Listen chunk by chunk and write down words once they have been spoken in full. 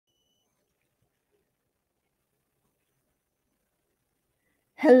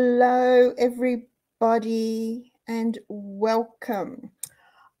Hello, everybody, and welcome.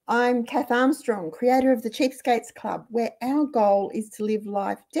 I'm Kath Armstrong, creator of the Cheapskates Club, where our goal is to live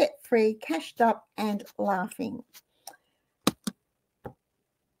life debt-free, cashed up, and laughing.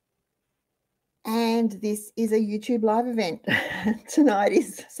 And this is a YouTube live event. Tonight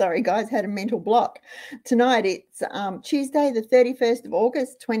is, sorry guys, had a mental block. Tonight it's Tuesday, the 31st of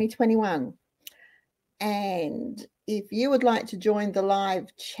August, 2021. And if you would like to join the live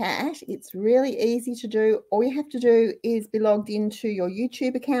chat, it's really easy to do. All you have to do is be logged into your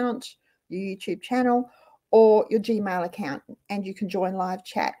YouTube account, your YouTube channel, or your Gmail account, and you can join live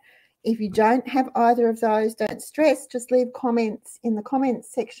chat. If you don't have either of those, don't stress. Just leave comments in the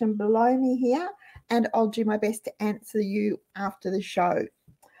comments section below me here, and I'll do my best to answer you after the show.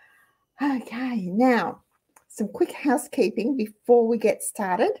 Okay, now, some quick housekeeping before we get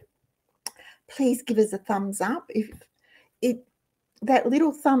started. Please give us a thumbs up. That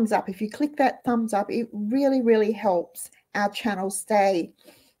little thumbs up, if you click that thumbs up, it really, really helps our channel stay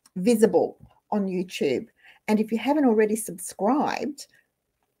visible on YouTube. And if you haven't already subscribed,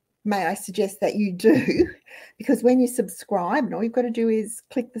 may I suggest that you do, because when you subscribe, and all you've got to do is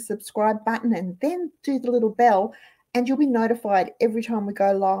click the subscribe button and then do the little bell, and you'll be notified every time we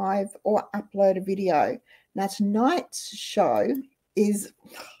go live or upload a video. Now, tonight's show is...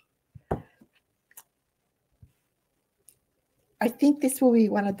 I think this will be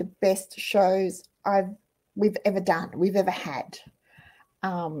one of the best shows we've ever had,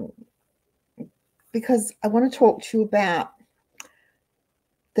 because I want to talk to you about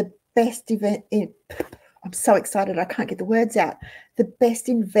the best event. I'm so excited I can't get the words out. The best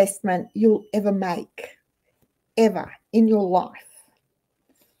investment you'll ever make, ever in your life.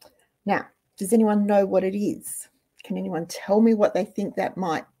 Now, does anyone know what it is? Can anyone tell me what they think that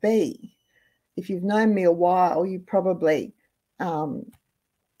might be? If you've known me a while, you probably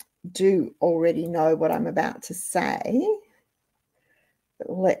do already know what I'm about to say.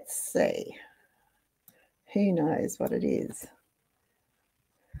 But let's see. Who knows what it is?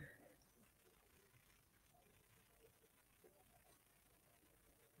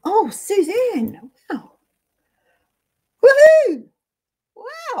 Oh, Suzanne. Wow. Woohoo.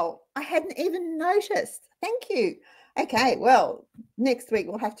 Wow. I hadn't even noticed. Thank you. Okay, well, next week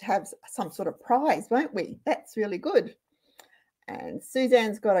we'll have to have some sort of prize, won't we? That's really good. And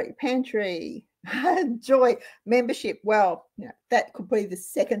Suzanne's got a pantry. Joy, membership. Well, you know, that could be the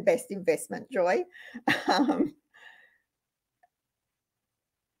second best investment, Joy.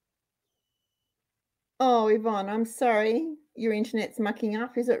 Oh, Yvonne, I'm sorry. Your internet's mucking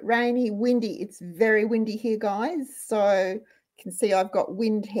up. Is it rainy, windy? It's very windy here, guys. So you can see I've got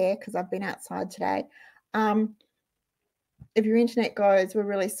wind hair because I've been outside today. If your internet goes, we're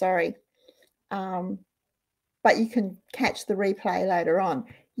really sorry. But you can catch the replay later on.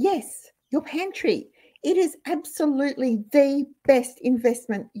 Yes, your pantry. It is absolutely the best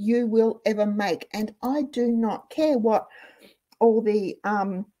investment you will ever make. And I do not care what all the,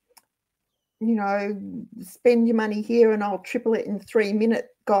 spend your money here and I'll triple it in 3 minutes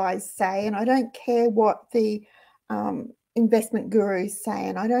guys say. And I don't care what the investment gurus say.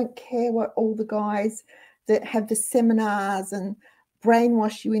 And I don't care what all the guys that have the seminars and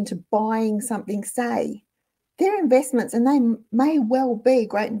brainwash you into buying something say. They're investments and they may well be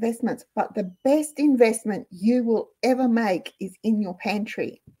great investments, but the best investment you will ever make is in your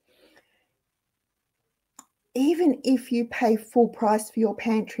pantry. Even if you pay full price for your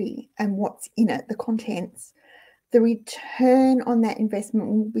pantry and what's in it, the contents, the return on that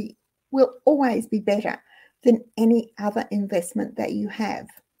investment will always be better than any other investment that you have.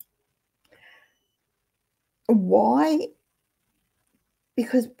 Why?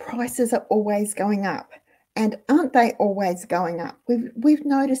 Because prices are always going up. And aren't they always going up? We've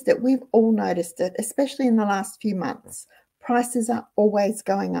noticed it. We've all noticed it, especially in the last few months. Prices are always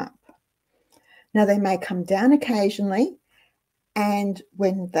going up. Now, they may come down occasionally, and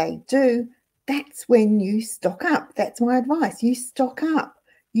when they do, that's when you stock up. That's my advice. You stock up.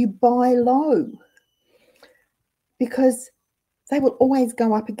 You buy low, because they will always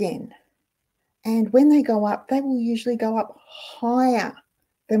go up again. And when they go up, they will usually go up higher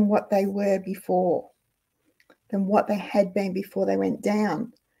than what they were before, than what they had been before they went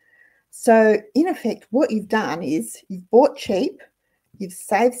down. So in effect, what you've done is you've bought cheap, you've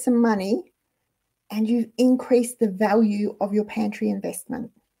saved some money, and you've increased the value of your pantry investment.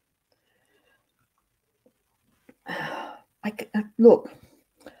 Look,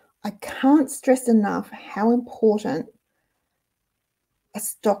 I can't stress enough how important a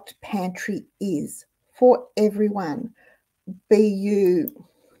stocked pantry is for everyone, be you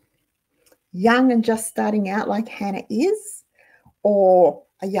young and just starting out like Hannah is, or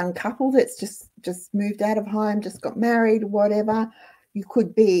a young couple that's just moved out of home, just got married, whatever. You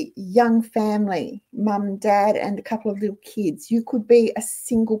could be young family, mum, dad, and a couple of little kids. You could be a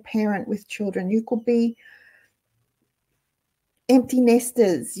single parent with children. You could be empty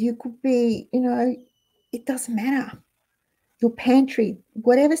nesters. You could be, it doesn't matter. Your pantry,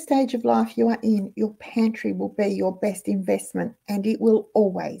 whatever stage of life you are in, your pantry will be your best investment, and it will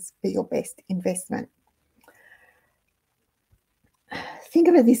always be your best investment. Think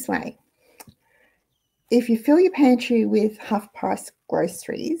of it this way. If you fill your pantry with half-price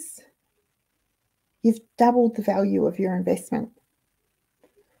groceries, you've doubled the value of your investment.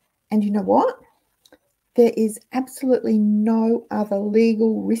 And you know what? There is absolutely no other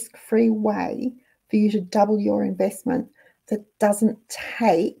legal risk-free way for you to double your investment that doesn't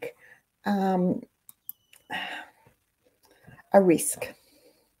take a risk,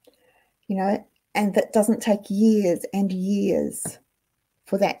 and that doesn't take years and years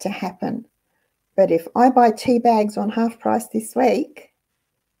for that to happen. But if I buy tea bags on half price this week,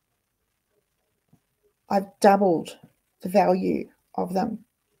 I've doubled the value of them,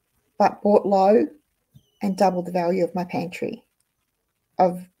 but bought low and doubled the value of my pantry,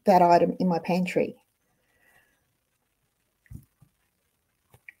 of that item in my pantry.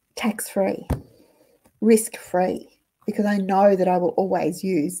 Tax-free, risk-free, because I know that I will always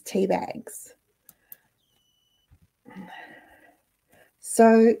use tea bags.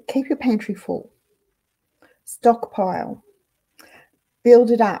 So keep your pantry full. Stockpile. Build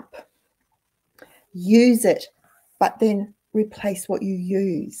it up. Use it, but then replace what you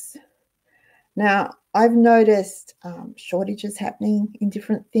use. Now, I've noticed shortages happening in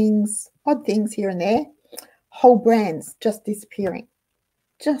different things, odd things here and there. Whole brands just disappearing.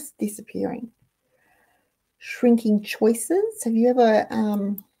 Shrinking choices. Have you ever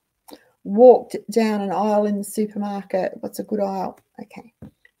walked down an aisle in the supermarket? What's a good aisle? Okay.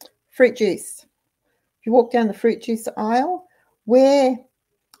 Fruit juice. If you walk down the fruit juice aisle, 10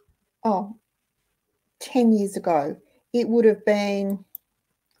 years ago, it would have been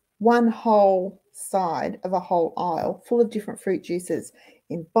one whole side of a whole aisle full of different fruit juices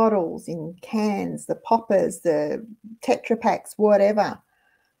in bottles, in cans, the poppers, the Tetra Packs, whatever.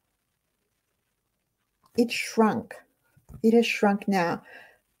 It shrunk. It has shrunk now.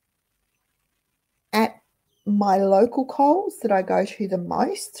 At my local Coles that I go to the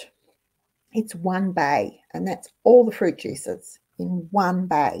most, it's one bay, and that's all the fruit juices in one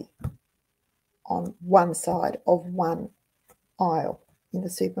bay on one side of one aisle in the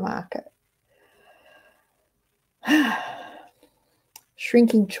supermarket.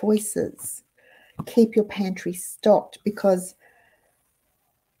 Shrinking choices. Keep your pantry stocked, because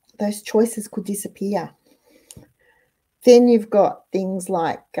those choices could disappear. Then you've got things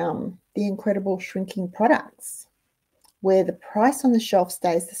like the incredible shrinking products, where the price on the shelf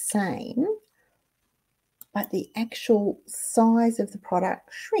stays the same, but the actual size of the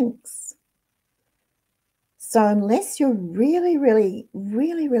product shrinks. So unless you're really, really,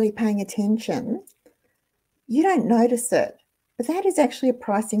 really, really paying attention, you don't notice it. But that is actually a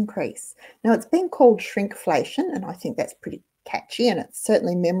price increase. Now, it's been called shrinkflation, and I think that's pretty catchy, and it's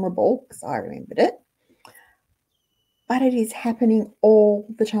certainly memorable because I remembered it. But it is happening all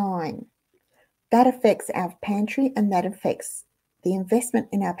the time. That affects our pantry, and that affects the investment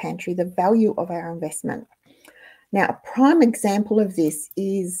in our pantry, the value of our investment. Now, a prime example of this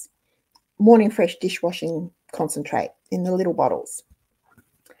is Morning Fresh dishwashing concentrate in the little bottles.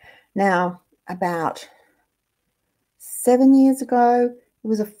 Now, about 7 years ago, it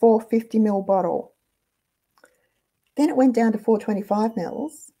was a 450 ml bottle. Then it went down to 425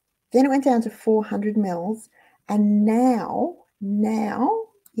 mils. Then it went down to 400 mils. And now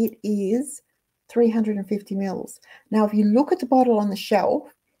it is 350 mils. Now, if you look at the bottle on the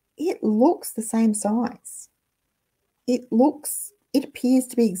shelf, it looks the same size. It appears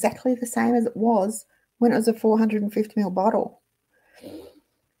to be exactly the same as it was when it was a 450 ml bottle.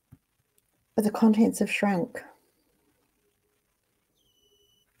 But the contents have shrunk.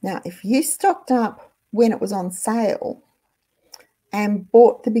 Now, if you stocked up when it was on sale and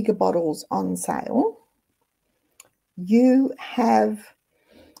bought the bigger bottles on sale, you have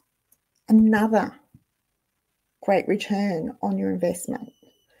another great return on your investment.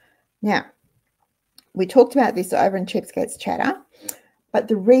 Now, we talked about this over in Cheapskates Chatter, but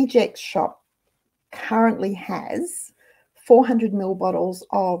the Reject shop currently has 400 ml bottles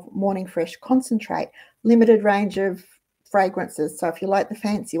of Morning Fresh concentrate, limited range of fragrances. So if you like the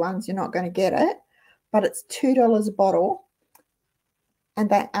fancy ones, you're not going to get it, but it's $2 a bottle, and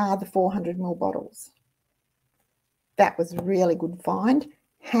they are the 400 ml bottles. That was a really good find.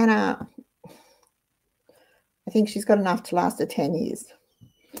 Hannah, I think she's got enough to last her 10 years.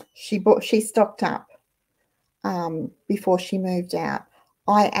 She stocked up before she moved out.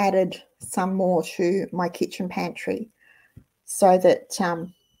 I added some more to my kitchen pantry so that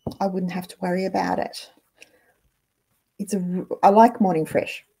I wouldn't have to worry about it. I like morning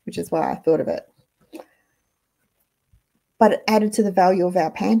fresh, which is why I thought of it. But it added to the value of our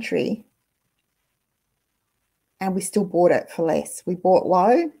pantry, and we still bought it for less. We bought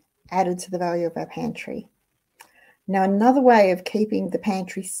low, added to the value of our pantry. Now, another way of keeping the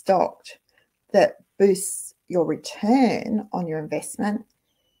pantry stocked that boosts your return on your investment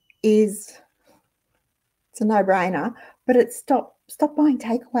is, it's a no-brainer, but it's stop buying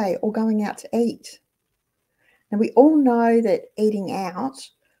takeaway or going out to eat. Now, we all know that eating out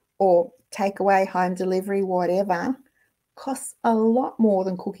or takeaway, home delivery, whatever, costs a lot more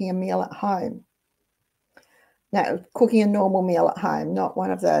than cooking a meal at home. Now, cooking a normal meal at home, not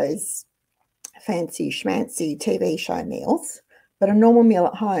one of those fancy schmancy TV show meals, but a normal meal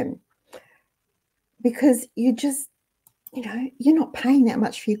at home. Because you just, you're not paying that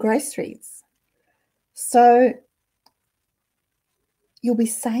much for your groceries. So you'll be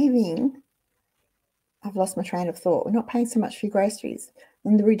saving. I've lost my train of thought. We're not paying so much for your groceries.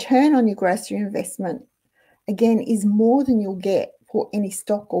 And the return on your grocery investment, again, is more than you'll get for any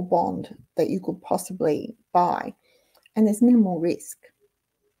stock or bond that you could possibly buy. And there's minimal risk.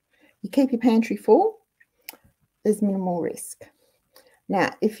 You keep your pantry full, there's minimal risk.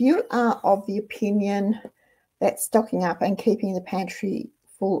 Now, if you are of the opinion that stocking up and keeping the pantry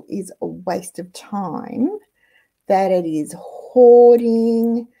full is a waste of time, that it is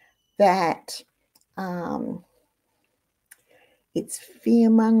hoarding, that it's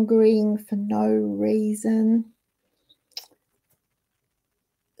fear-mongering for no reason,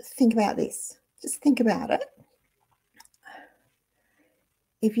 think about this. Just think about it.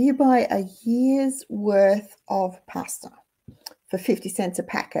 If you buy a year's worth of pasta for 50 cents a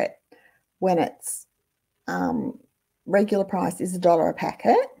packet when its regular price is $1 a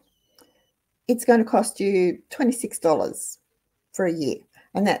packet, it's going to cost you $26 for a year.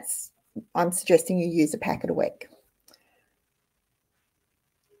 And that's, I'm suggesting you use a packet a week.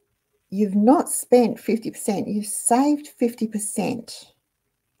 You've not spent 50%, you've saved 50%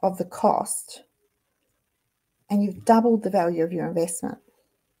 of the cost, and you've doubled the value of your investment.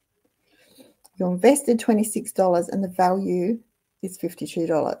 You invested $26 and the value is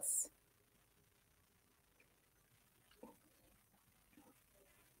 $52.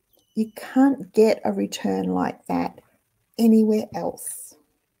 You can't get a return like that anywhere else.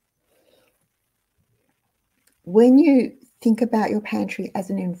 When you think about your pantry as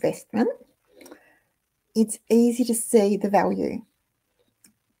an investment, it's easy to see the value.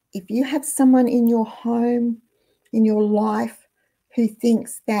 If you have someone in your home, in your life, who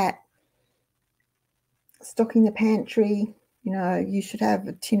thinks that stocking the pantry, you should have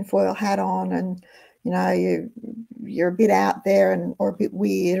a tinfoil hat on, and you're a bit out there or a bit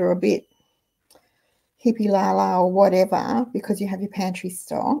weird or a bit hippie la or whatever because you have your pantry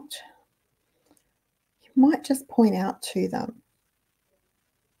stocked, you might just point out to them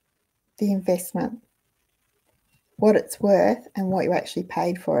the investment, what it's worth and what you actually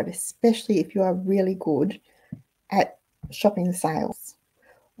paid for it, especially if you are really good at shopping the sales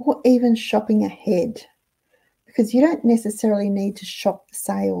or even shopping ahead, because you don't necessarily need to shop the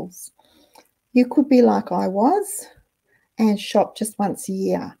sales. You could be like I was and shop just once a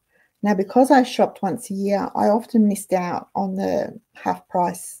year. Now, because I shopped once a year, I often missed out on the half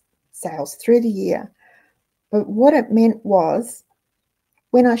price sales through the year. But what it meant was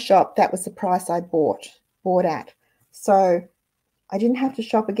when I shopped, that was the price I bought at. So I didn't have to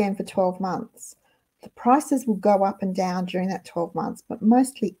shop again for 12 months. The prices will go up and down during that 12 months, but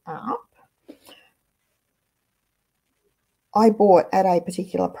mostly up. I bought at a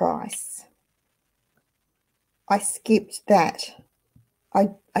particular price. I skipped that.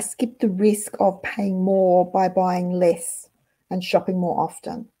 I skipped the risk of paying more by buying less and shopping more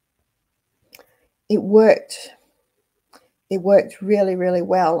often. It worked. It worked really, really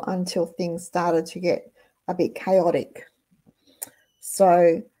well until things started to get a bit chaotic.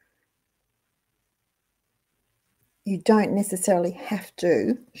 So you don't necessarily have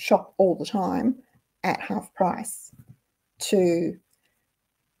to shop all the time at half price to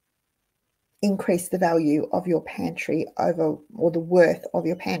increase the value of your pantry over, or the worth of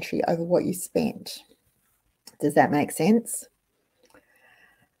your pantry over what you spent. Does that make sense?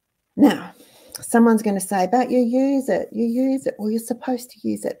 Now, someone's going to say, but you use it. Well, you're supposed to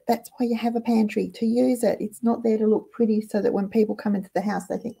use it. That's why you have a pantry, to use it. It's not there to look pretty so that when people come into the house,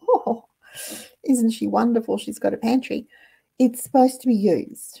 they think, oh, isn't she wonderful? She's got a pantry. It's supposed to be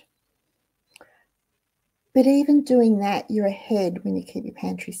used. But even doing that, you're ahead when you keep your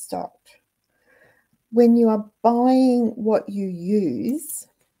pantry stocked. When you are buying what you use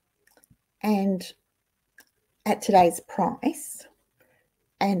and at today's price,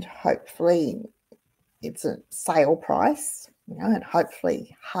 and hopefully it's a sale price, and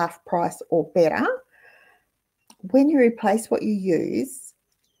hopefully half price or better, when you replace what you use,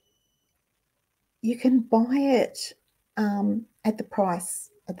 you can buy it at the price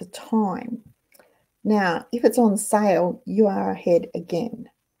at the time. Now, if it's on sale, you are ahead again.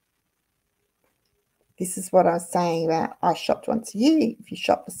 This is what I was saying about I shopped once a year. If you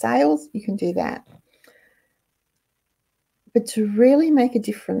shop for sales, you can do that. But to really make a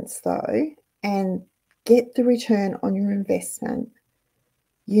difference, though, and get the return on your investment,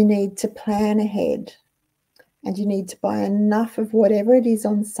 you need to plan ahead, and you need to buy enough of whatever it is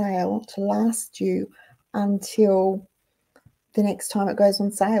on sale to last you until the next time it goes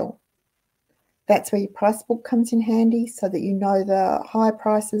on sale. That's where your price book comes in handy, so that you know the high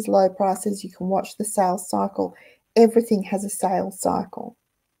prices, low prices. You can watch the sales cycle. Everything has a sales cycle.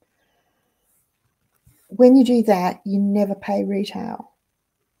 When you do that, you never pay retail.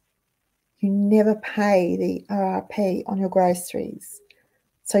 You never pay the RRP on your groceries.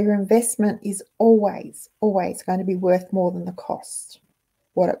 So your investment is always, always going to be worth more than the cost,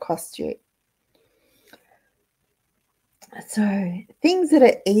 what it costs you. So things that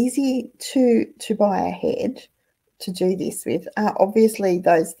are easy to buy ahead to do this with are obviously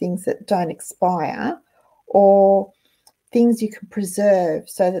those things that don't expire, or things you can preserve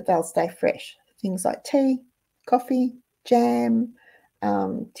so that they'll stay fresh. Things like tea, coffee, jam,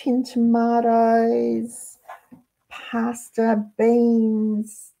 tinned tomatoes, pasta,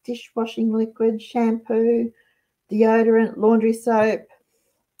 beans, dishwashing liquid, shampoo, deodorant, laundry soap,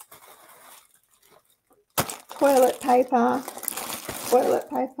 toilet paper.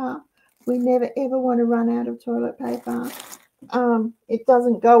 We never ever want to run out of toilet paper. It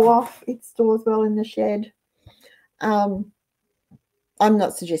doesn't go off. It stores well in the shed. I'm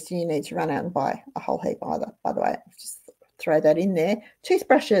not suggesting you need to run out and buy a whole heap either, by the way. Just throw that in there.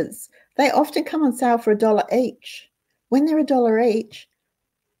 Toothbrushes. They often come on sale for $1 each. When they're $1 each,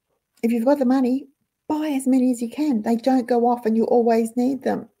 if you've got the money, buy as many as you can. They don't go off and you always need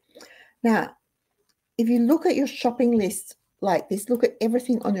them. Now, if you look at your shopping list like this, look at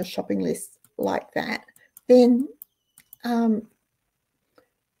everything on your shopping list like that, then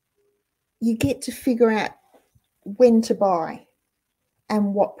you get to figure out when to buy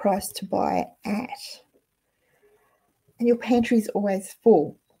and what price to buy it at. And your pantry is always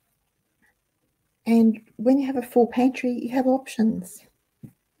full. And when you have a full pantry, you have options,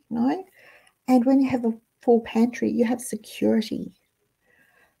 And when you have a full pantry, you have security.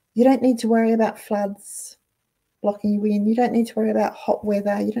 You don't need to worry about floods blocking you in. You don't need to worry about hot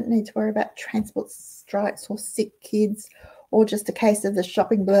weather. You don't need to worry about transport strikes or sick kids or just a case of the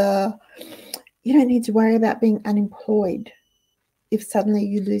shopping blur. You don't need to worry about being unemployed if suddenly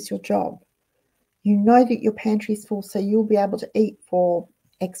you lose your job. You know that your pantry is full, so you'll be able to eat for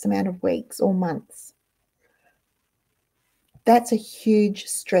X amount of weeks or months. That's a huge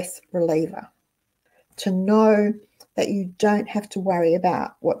stress reliever. To know that you don't have to worry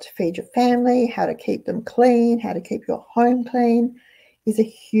about what to feed your family, how to keep them clean, how to keep your home clean, is a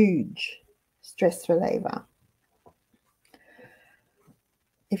huge stress reliever.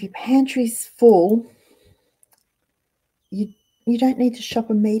 If your pantry's full, you don't need to shop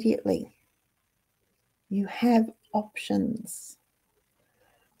immediately. You have options.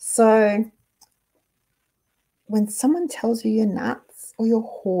 So when someone tells you you're nuts or you're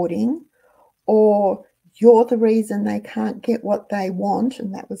hoarding or you're the reason they can't get what they want,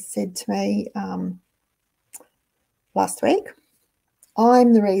 and that was said to me last week,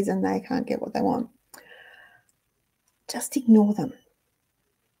 I'm the reason they can't get what they want, just ignore them.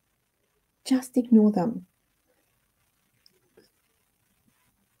 Just ignore them.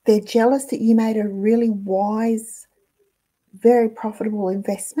 They're jealous that you made a really wise, very profitable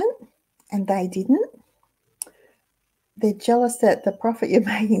investment and they didn't. They're jealous that the profit you're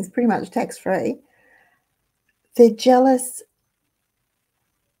making is pretty much tax-free. They're jealous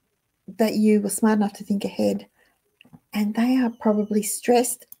that you were smart enough to think ahead, and they are probably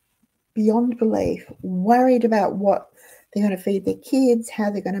stressed beyond belief, worried about what they're going to feed their kids, how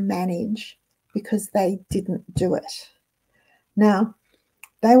they're going to manage, because they didn't do it. Now,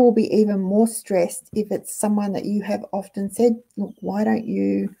 they will be even more stressed if it's someone that you have often said, look, why don't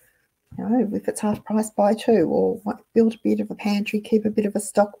you, if it's half price, buy two, or build a bit of a pantry, keep a bit of a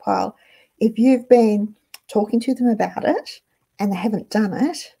stockpile. If you've been talking to them about it and they haven't done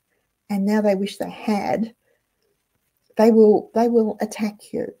it, and now they wish they had, they will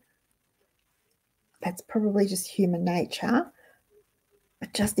attack you. That's probably just human nature,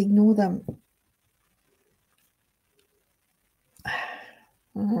 but just ignore them.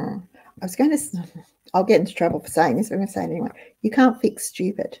 I was going to, I'll get into trouble for saying this, but I'm going to say it anyway. You can't fix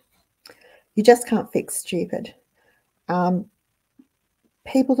stupid. You just can't fix stupid.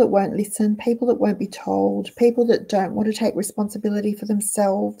 People that won't listen, people that won't be told, people that don't want to take responsibility for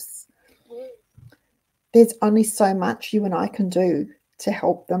themselves. There's only so much you and I can do to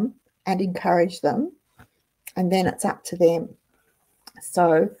help them and encourage them, and then it's up to them.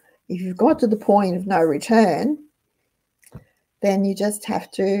 So if you've got to the point of no return, then you just have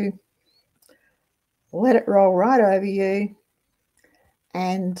to let it roll right over you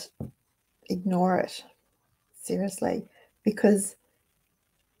and ignore it, seriously, because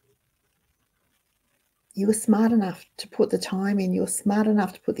you were smart enough to put the time in, you're smart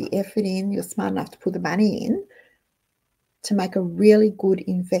enough to put the effort in, you're smart enough to put the money in to make a really good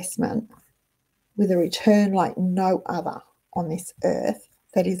investment with a return like no other on this earth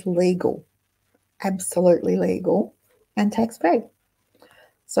that is legal, absolutely legal and tax-free.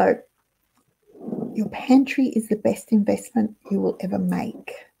 So your pantry is the best investment you will ever make.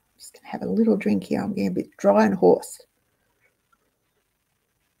 I'm just going to have a little drink here. I'm getting a bit dry and hoarse.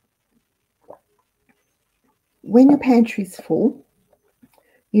 When your pantry's full,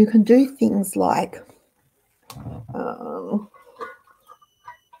 you can do things like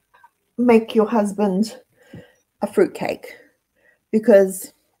make your husband a fruitcake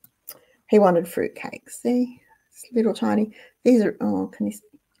because he wanted fruitcake. See, it's little tiny. These are can you see?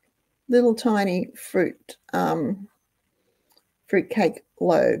 Little tiny fruitcake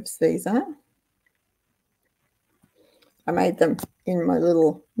loaves. These are. I made them in my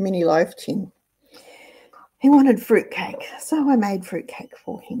little mini loaf tin. He wanted fruitcake, so I made fruitcake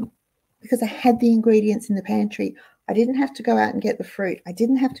for him because I had the ingredients in the pantry. I didn't have to go out and get the fruit. I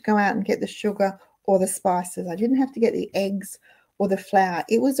didn't have to go out and get the sugar or the spices. I didn't have to get the eggs or the flour.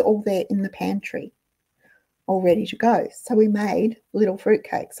 It was all there in the pantry, all ready to go. So we made little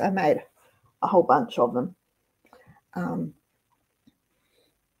fruitcakes. I made a whole bunch of them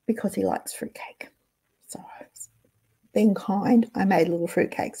because he likes fruitcake. So I was being kind, I made little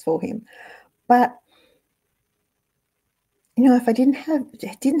fruitcakes for him. But you know, if I didn't have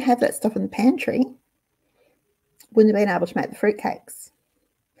that stuff in the pantry, wouldn't have been able to make the fruitcakes.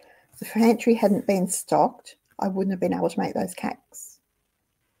 If the pantry hadn't been stocked, I wouldn't have been able to make those cakes.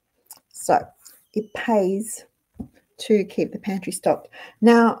 So it pays to keep the pantry stocked.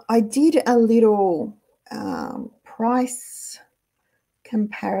 Now, I did a little price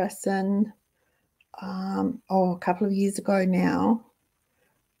comparison a couple of years ago now.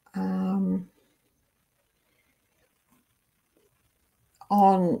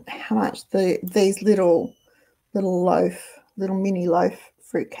 On how much these little mini loaf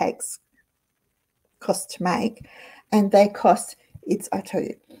fruitcakes cost to make, and they cost, I tell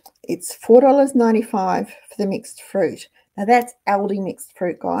you, it's $4.95 for the mixed fruit. Now that's Aldi mixed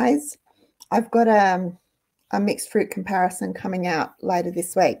fruit, guys. I've got a mixed fruit comparison coming out later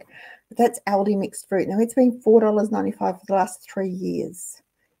this week. But that's Aldi mixed fruit. Now it's been $4.95 for the last 3 years.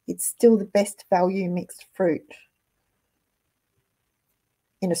 It's still the best value mixed fruit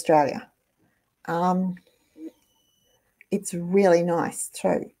in Australia. It's really nice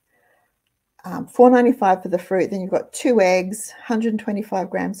too. $4.95 for the fruit. Then you've got 2 eggs,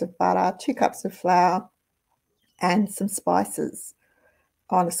 125 grams of butter, 2 cups of flour, and some spices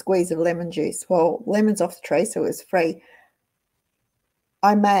on a squeeze of lemon juice. Well, lemon's off the tree, so it was free.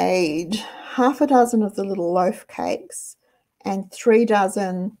 I made half a dozen of the little loaf cakes and 3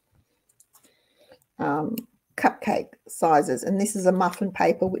 dozen cupcake sizes, and this is a muffin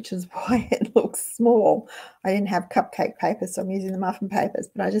paper, which is why it looks small. I didn't have cupcake paper, so I'm using the muffin papers,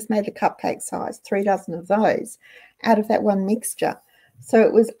 but I just made the cupcake size, 3 dozen of those out of that one mixture. So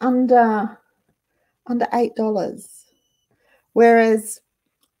it was under $8, whereas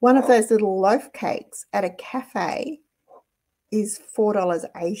one of those little loaf cakes at a cafe is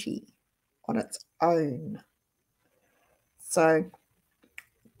 $4.80 on its own. So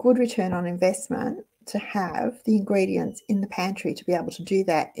good return on investment to have the ingredients in the pantry to be able to do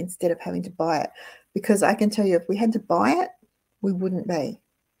that instead of having to buy it. Because I can tell you, if we had to buy it, we would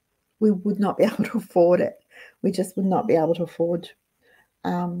not be able to afford it. We just would not be able to afford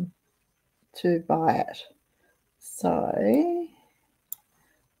to buy it. So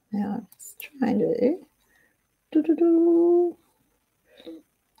now I'm just trying to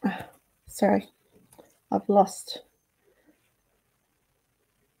sorry, I've lost.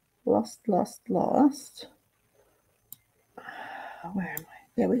 Where am I?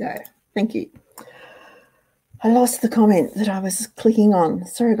 There we go. Thank you. I lost the comment that I was clicking on.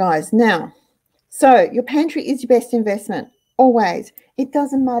 Sorry, guys. Now, So your pantry is your best investment, always. It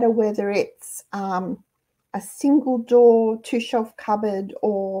doesn't matter whether it's a single door, 2-shelf cupboard,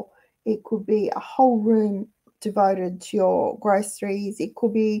 or it could be a whole room devoted to your groceries. It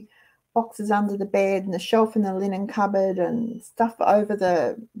could be boxes under the bed and a shelf in the linen cupboard and stuff over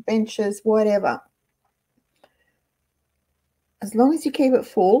the benches, whatever. As long as you keep it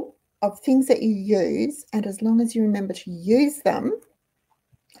full of things that you use, and as long as you remember to use them,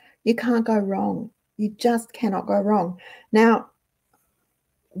 you can't go wrong. You just cannot go wrong. Now,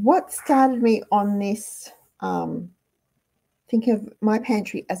 what started me on this thinking of my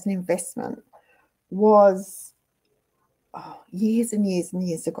pantry as an investment was years and years and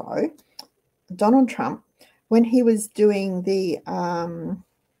years ago, Donald Trump, when he was doing the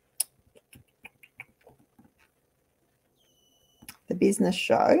business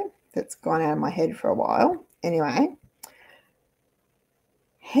show that's gone out of my head for a while. Anyway,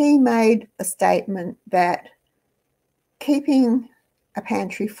 he made a statement that keeping a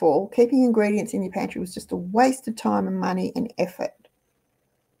pantry full, keeping ingredients in your pantry was just a waste of time and money and effort.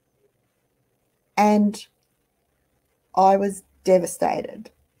 And I was devastated,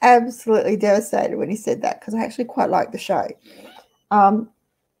 absolutely devastated when he said that, because I actually quite like the show.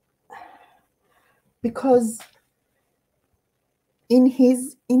 Because in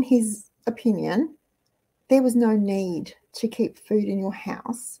his opinion, there was no need to keep food in your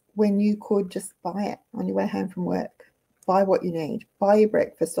house when you could just buy it on your way home from work. Buy what you need. Buy your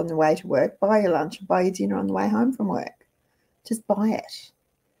breakfast on the way to work. Buy your lunch. Buy your dinner on the way home from work. Just buy it.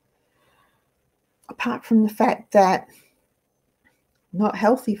 Apart from the fact that not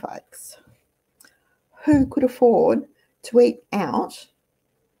healthy folks who could afford to eat out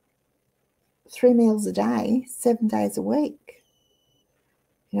 3 meals a day, 7 days a week.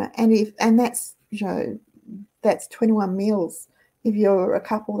 And that's, that's 21 meals. If you're a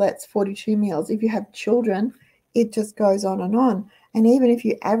couple, that's 42 meals. If you have children, it just goes on and on. And even if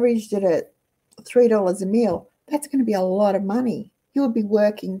you averaged it at $3 a meal, that's going to be a lot of money. You would be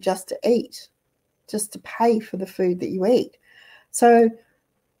working just to eat, just to pay for the food that you eat. So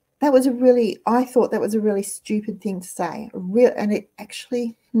that was I thought that was a really stupid thing to say. And it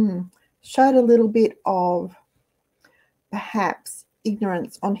actually showed a little bit of perhaps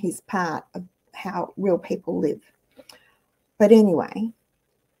ignorance on his part of how real people live. But anyway,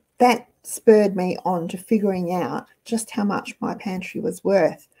 that spurred me on to figuring out just how much my pantry was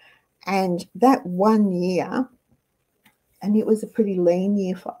worth. And that 1 year, and it was a pretty lean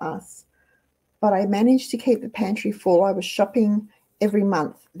year for us, but I managed to keep the pantry full. I was shopping every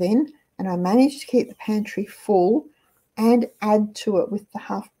month then, and I managed to keep the pantry full and add to it with the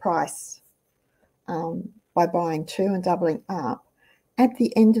half price by buying 2 and doubling up. At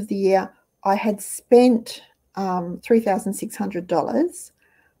the end of the year, I had spent $3,600,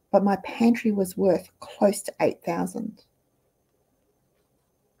 but my pantry was worth close to $8,000.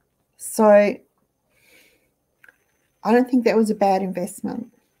 So I don't think that was a bad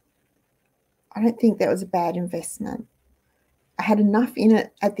investment. I had enough in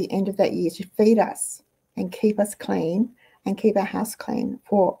it at the end of that year to feed us and keep us clean and keep our house clean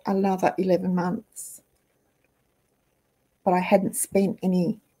for another 11 months. But I hadn't spent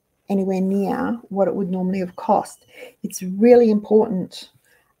anywhere near what it would normally have cost. It's really important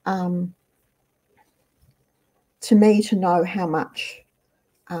to me to know how much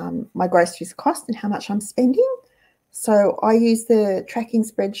my groceries cost and how much I'm spending. So I use the tracking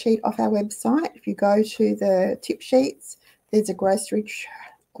spreadsheet off our website. If you go to the tip sheets, there's a grocery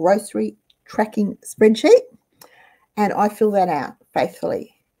tracking spreadsheet, and I fill that out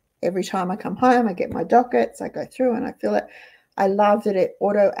faithfully. Every time I come home, I get my dockets, I go through and I fill it. I love that it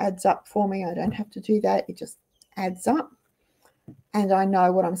auto adds up for me. I don't have to do that. It just adds up. And I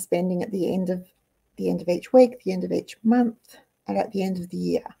know what I'm spending at the end of each week, the end of each month, and at the end of the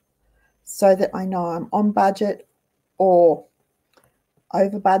year, so that I know I'm on budget or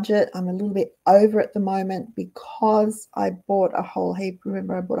over budget. I'm a little bit over at the moment because I bought a whole heap.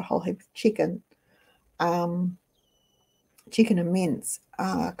 Remember, I bought a whole heap of chicken and mince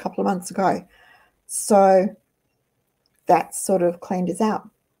a couple of months ago. So that sort of cleaned us out.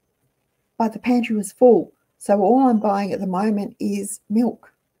 But the pantry was full. So all I'm buying at the moment is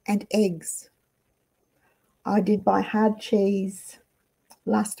milk and eggs. I did buy hard cheese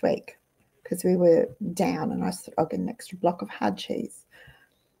last week because we were down, and I thought I'll get an extra block of hard cheese.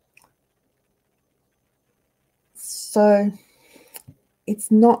 So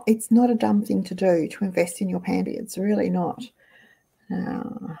it's not a dumb thing to do, to invest in your pantry. It's really not.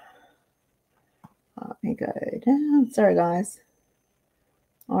 Now, let me go down. Sorry, guys.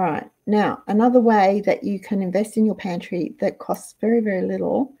 All right. Now, another way that you can invest in your pantry that costs very, very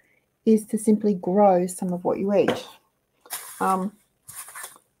little is to simply grow some of what you eat.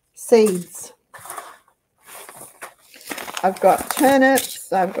 Seeds. I've got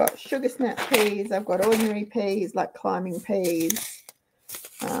turnips, I've got sugar snap peas, I've got ordinary peas like climbing peas.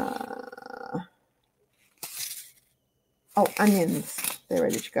 Onions, they're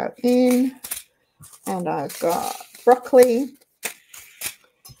ready to go in. And I've got broccoli,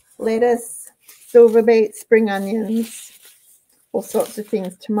 lettuce, silver beets, spring onions, all sorts of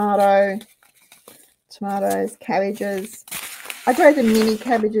things, tomatoes, cabbages. I grow the mini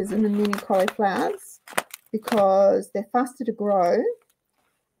cabbages and the mini cauliflowers because they're faster to grow,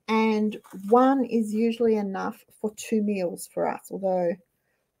 and one is usually enough for 2 meals for us, although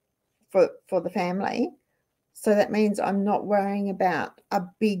for the family. So that means I'm not worrying about a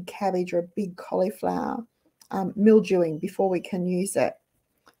big cabbage or a big cauliflower mildewing before we can use it.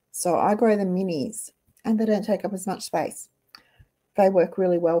 So I grow the minis, and they don't take up as much space. They work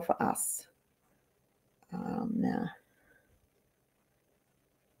really well for us. Now,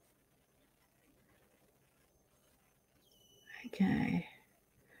 okay.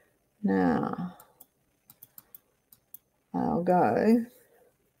 Now, I'll go.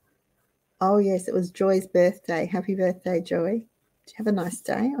 Oh, yes, it was Joy's birthday. Happy birthday, Joy. Did you have a nice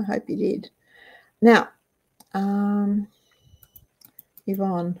day? I hope you did. Now,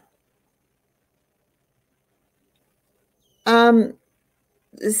 Yvonne.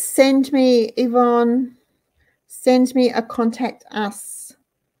 Send me, Yvonne, send me a contact us.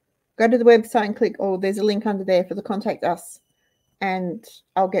 Go to the website and click, there's a link under there for the contact us, and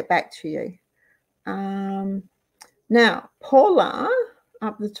I'll get back to you. Now, Paula,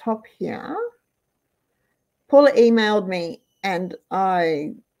 up the top here, Paula emailed me, and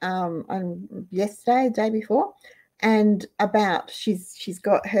I yesterday, the day before, and about she's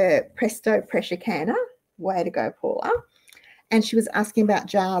got her Presto pressure canner. Way to go, Paula. And she was asking about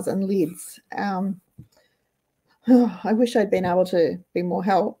jars and lids. I wish I'd been able to be more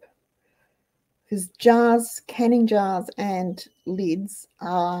help, because canning jars and lids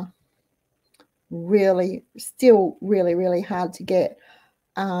are still really hard to get.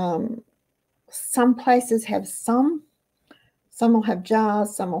 Some places have some will have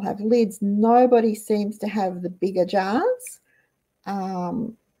jars, some will have lids. Nobody seems to have the bigger jars.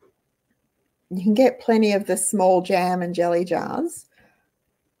 You can get plenty of the small jam and jelly jars,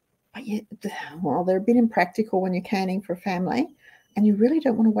 but they're a bit impractical when you're canning for a family, and you really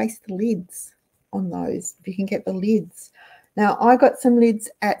don't want to waste the lids on those if you can get the lids. Now, I got some lids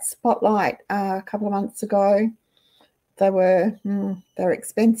at Spotlight a couple of months ago. They were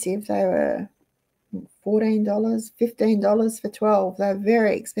expensive. They were $14, $15 for 12. They're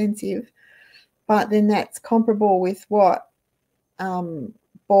very expensive, but then that's comparable with what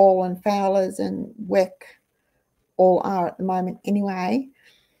Ball and Fowlers and Weck all are at the moment anyway.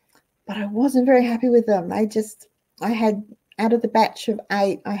 But I wasn't very happy with them. I had, out of the batch of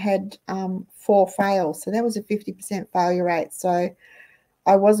 8, I had 4 fail, so that was a 50% failure rate. So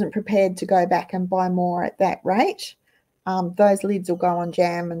I wasn't prepared to go back and buy more at that rate. Those lids will go on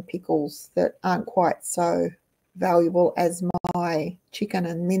jam and pickles that aren't quite so valuable as my chicken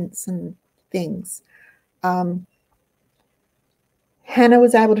and mince and things. Hannah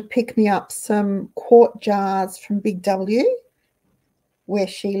was able to pick me up some quart jars from Big W where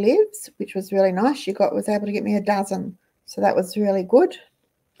she lives, which was really nice. She was able to get me a dozen, so that was really good.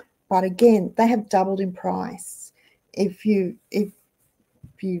 But again, they have doubled in price. If you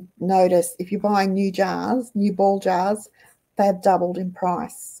notice, if you're buying new ball jars, they have doubled in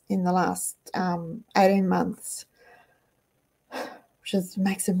price in the last 18 months, which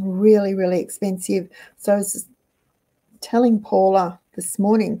makes them really expensive. So I was just telling Paula this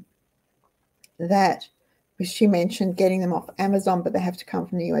morning that she mentioned getting them off Amazon, but they have to come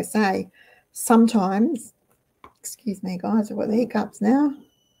from the USA. Sometimes, excuse me, guys, I've got the hiccups now.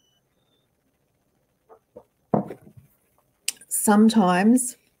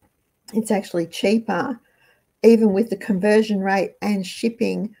 Sometimes it's actually cheaper, even with the conversion rate and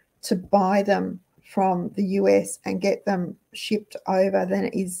shipping, to buy them from the US and get them shipped over than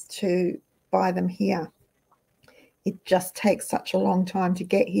it is to buy them here. It just takes such a long time to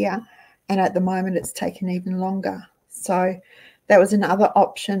get here, and at the moment it's taken even longer. So that was another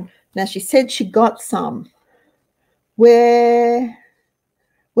option. Now, she said she got some. Where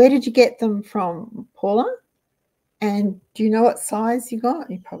did you get them from, Paula? And do you know what size you got?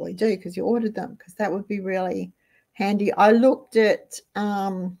 You probably do, because you ordered them, because that would be really handy. I looked at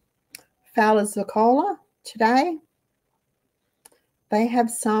Fowler's Cola today. They have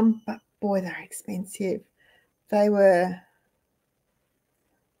some, but boy, they're expensive. They were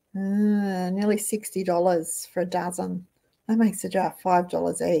nearly $60 for a dozen. That makes a jar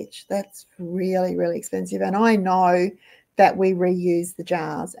 $5 each. That's really, really expensive. And I know that we reuse the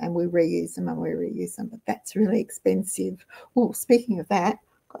jars and we reuse them and we reuse them, but that's really expensive. Oh, speaking of that,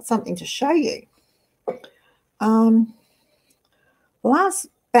 I've got something to show you. Last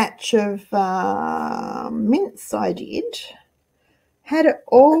batch of mince I did had it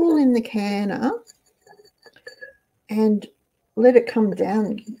all in the canner and let it come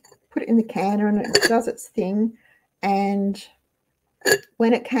down, put it in the canner and it does its thing. And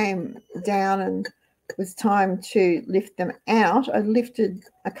when it came down and it was time to lift them out, I lifted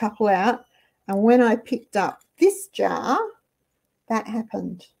a couple out, and when I picked up this jar, that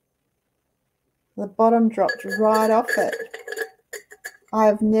happened. The bottom dropped right off it.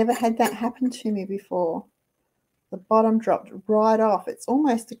 I've never had that happen to me before. The bottom dropped right off. It's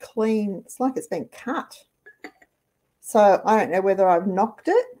almost a clean, it's like it's been cut. So I don't know whether I've knocked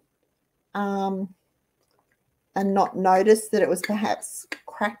it and not noticed that it was perhaps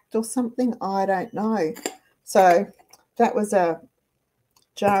cracked or something. I don't know. So that was a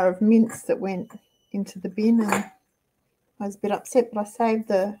jar of mince that went into the bin, and I was a bit upset, but I saved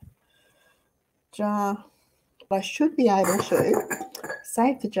the jar. But I should be able to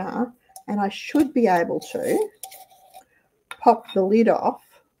save the jar, and I should be able to pop the lid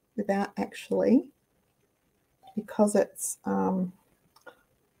off without actually, because it's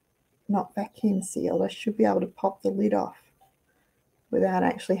not vacuum sealed, I should be able to pop the lid off without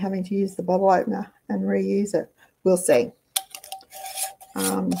actually having to use the bottle opener and reuse it. We'll see.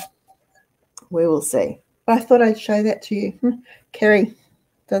 We will see. But I thought I'd show that to you. Kerry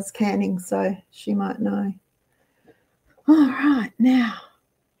does canning, so she might know. All right, now.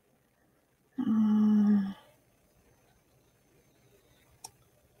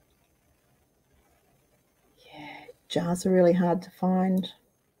 Yeah, jars are really hard to find.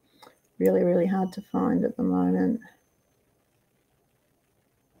 Really, really hard to find at the moment.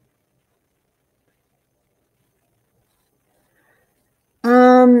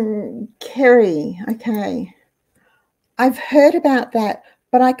 Kerry, okay. I've heard about that,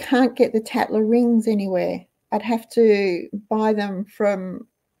 but I can't get the Tatler rings anywhere. I'd have to buy them from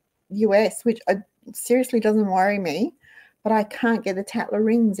US, which seriously doesn't worry me, but I can't get the Tatler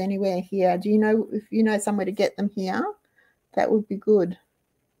rings anywhere here. Do you know, if you know somewhere to get them here, that would be good.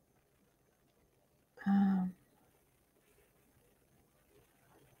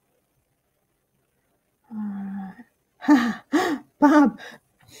 Barb,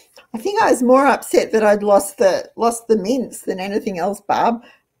 I think I was more upset that I'd lost the mince than anything else, Barb.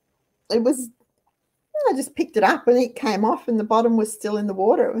 It was, I just picked it up and it came off and the bottom was still in the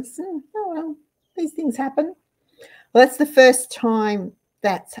water. It was, oh well, these things happen. Well, that's the first time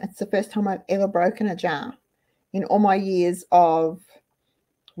I've ever broken a jar in all my years of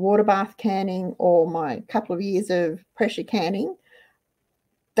water bath canning or my couple of years of pressure canning.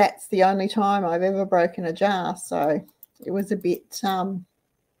 That's the only time I've ever broken a jar. So it was a bit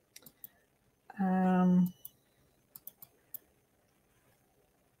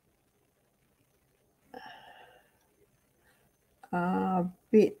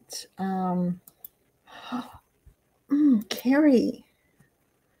Kerry,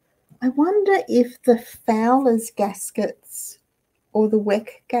 I wonder if the Fowler's gaskets or the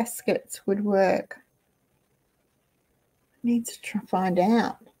Weck gaskets would work. I need to find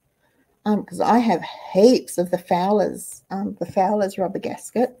out, because I have heaps of the Fowler's rubber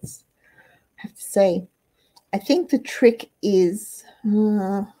gaskets. I have to see. I think the trick is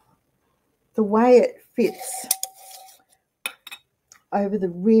the way it fits over the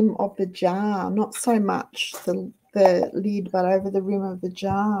rim of the jar, not so much the lid, but over the rim of the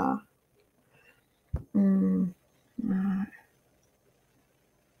jar. Right.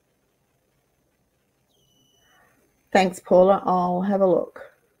 Thanks, Paula. I'll have a look.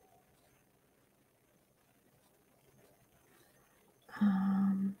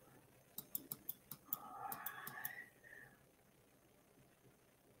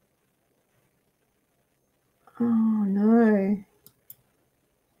 Oh, no.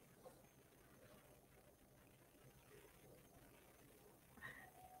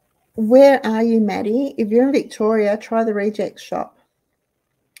 Where are you, Maddie? If you're in Victoria, try the reject shop.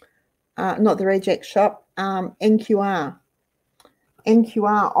 Not the reject shop, NQR.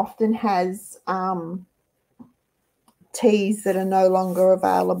 NQR often has teas that are no longer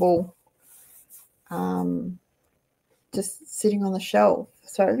available, just sitting on the shelf.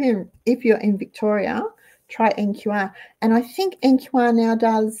 So if you're in Victoria, try NQR. And I think NQR now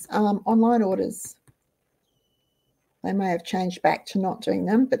does online orders. They may have changed back to not doing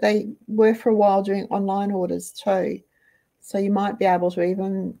them, but they were for a while doing online orders too. So you might be able to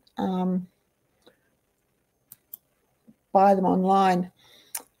even buy them online.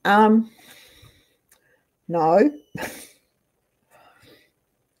 No.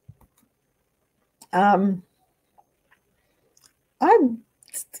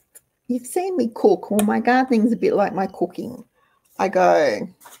 You've seen me cook. Well, my gardening's a bit like my cooking. I go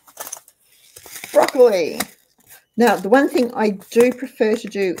broccoli. Now, the one thing I do prefer to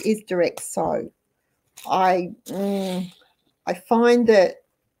do is direct sow. I find that,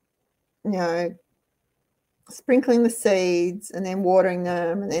 you know, sprinkling the seeds and then watering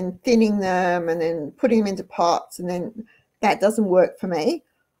them and then thinning them and then putting them into pots, and then that doesn't work for me.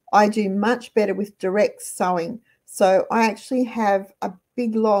 I do much better with direct sowing. So I actually have a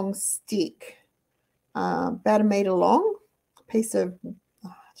big long stick, about 1 meter long, piece of, I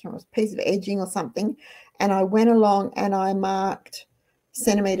don't know, a piece of edging or something, and I went along and I marked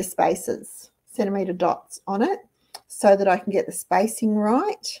centimeter spaces, centimeter dots on it, so that I can get the spacing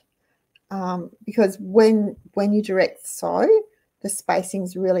right. Because when you direct sow, the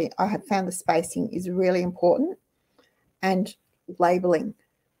spacing's really, I have found the spacing is really important, and labeling,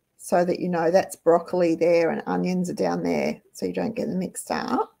 so that you know that's broccoli there and onions are down there, so you don't get them mixed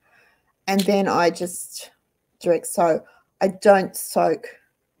up. And then I just direct sow. I don't soak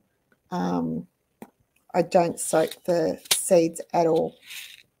the seeds at all.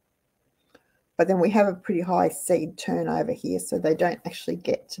 But then we have a pretty high seed turnover here, so they don't actually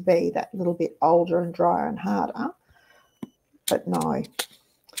get to be that little bit older and drier and harder. But no,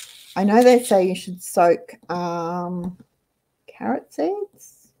 I know they say you should soak carrot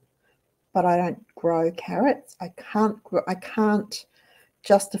seeds, but I don't grow carrots. I can't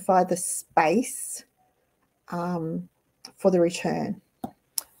justify the space for the return.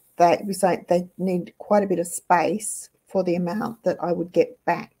 They need quite a bit of space for the amount that I would get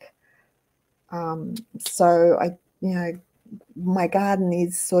back. So my garden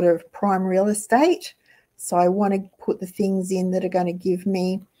is sort of prime real estate. So I want to put the things in that are going to give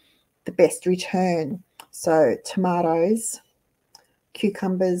me the best return. So tomatoes,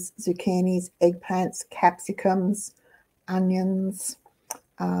 cucumbers, zucchinis, eggplants, capsicums, onions,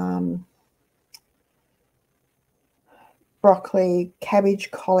 broccoli,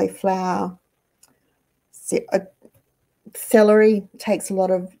 cabbage, cauliflower. Celery takes a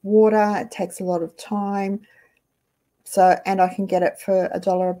lot of water, it takes a lot of time. So, and I can get it for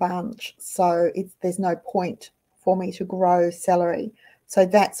 $1 a bunch. So there's no point for me to grow celery. So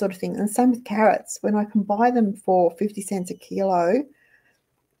that sort of thing. And same with carrots. When I can buy them for 50 cents a kilo,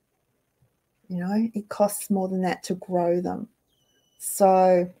 you know, it costs more than that to grow them.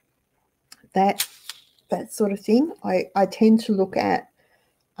 So that sort of thing, I tend to look at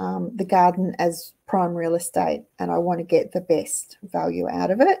the garden as prime real estate, and I want to get the best value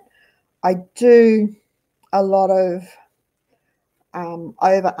out of it. I do a lot of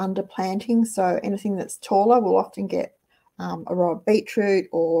over under planting, so anything that's taller will often get a row of beetroot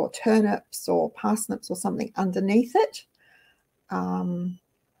or turnips or parsnips or something underneath it.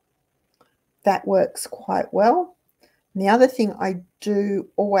 That works quite well. And the other thing I do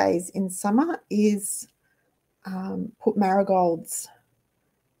always in summer is put marigolds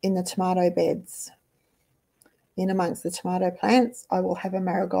in the tomato beds. In amongst the tomato plants, I will have a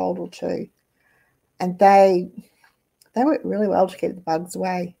marigold or two, and they work really well to keep the bugs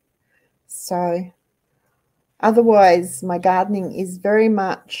away. So otherwise, my gardening is very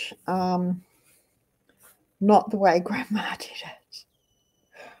much not the way Grandma did it,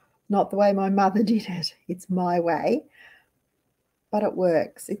 not the way my mother did it. It's my way, but it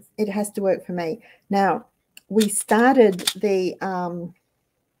works. It has to work for me. Now, we started the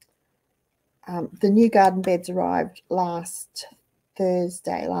new garden beds arrived last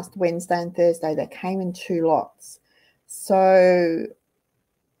Wednesday and Thursday. They came in 2 lots. So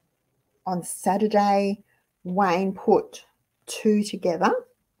on Saturday, Wayne put 2 together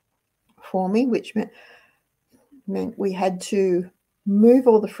for me, which meant we had to move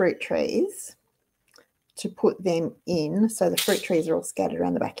all the fruit trees to put them in. So the fruit trees are all scattered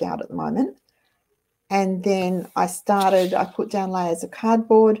around the backyard at the moment. And then I put down layers of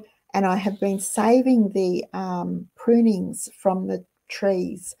cardboard, and I have been saving the prunings from the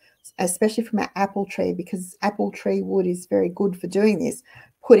trees, especially from our apple tree, because apple tree wood is very good for doing this.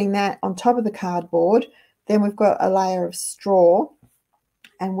 Putting that on top of the cardboard, then we've got a layer of straw,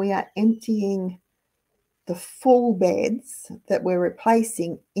 and we are emptying the full beds that we're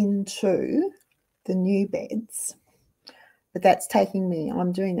replacing into the new beds. But that's taking me,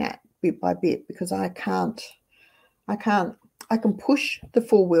 I'm doing that bit by bit, because I can push the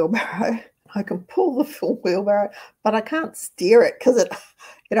full wheelbarrow, I can pull the full wheelbarrow, but I can't steer it because it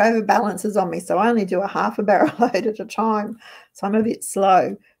overbalances on me. So I only do a half a barrow load at a time. So I'm a bit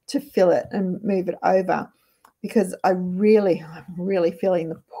slow to fill it and move it over. because I'm really feeling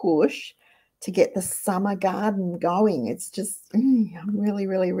the push to get the summer garden going. It's just, I'm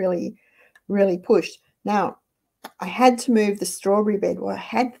really pushed. Now, I had to move the strawberry bed. Well, I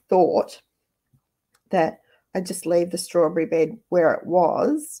had thought that I'd just leave the strawberry bed where it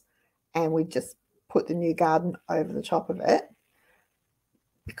was and we'd just put the new garden over the top of it,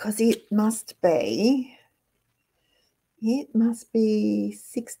 because it must be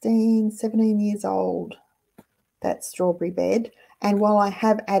 16, 17 years old, that strawberry bed. And while I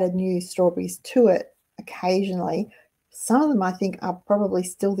have added new strawberries to it occasionally, some of them I think are probably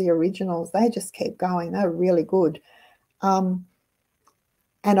still the originals. They just keep going. They're really good. And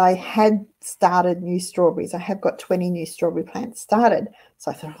I had started new strawberries. I have got 20 new strawberry plants started. So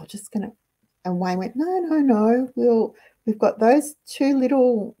I thought, I'm just going to, and Wayne went, no, we've got those 2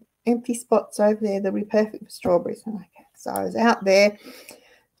 little empty spots over there. They'll be perfect for strawberries. And okay, so I was out there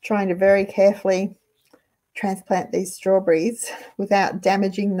trying to very carefully transplant these strawberries without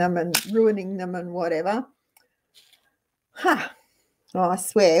damaging them and ruining them and whatever. Oh, I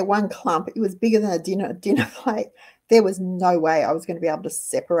swear, one clump, it was bigger than a dinner plate. There was no way I was going to be able to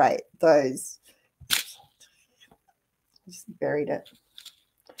separate those. I just buried it.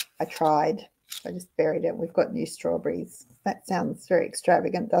 I tried. I just buried it. We've got new strawberries. That sounds very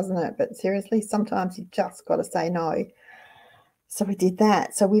extravagant, doesn't it? But seriously, sometimes you just got to say no. So we did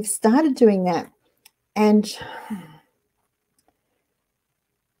that. So we've started doing that. And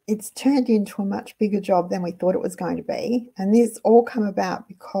it's turned into a much bigger job than we thought it was going to be. And this all come about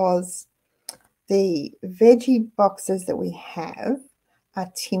because the veggie boxes that we have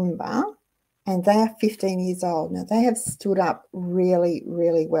are timber, and they are 15 years old. Now, they have stood up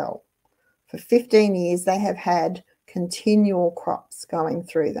really well. For 15 years, they have had continual crops going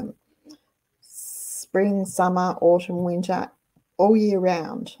through them. Spring, summer, autumn, winter, all year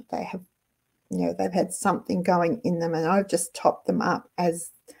round. They have, they've had something going in them, and I've just topped them up as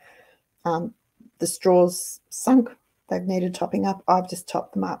the straws sunk. They've needed topping up. I've just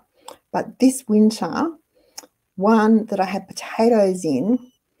topped them up. But this winter, one that I had potatoes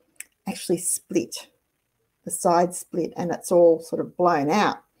in actually split. The side split, and it's all sort of blown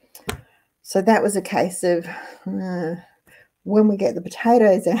out. So that was a case of when we get the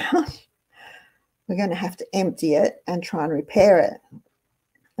potatoes out, we're going to have to empty it and try and repair it.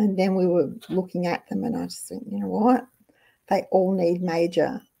 And then we were looking at them, and I just think, you know what? They all need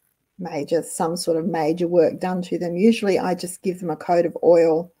some sort of major work done to them. Usually I just give them a coat of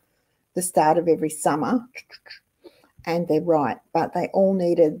oil the start of every summer, and they're right. But they all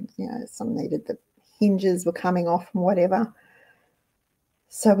needed, some needed, the hinges were coming off and whatever.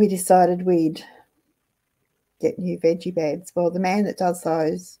 So we decided we'd get new veggie beds. Well, the man that does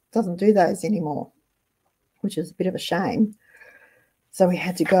those doesn't do those anymore, which is a bit of a shame. So we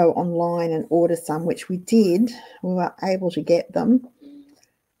had to go online and order some, which we did. We were able to get them.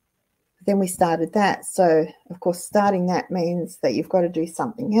 Then we started that. So, of course, starting that means that you've got to do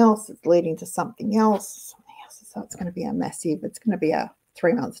something else. It's leading to something else. So it's going to be it's going to be a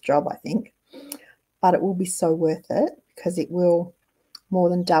 3-month job, I think. But it will be so worth it, because it will more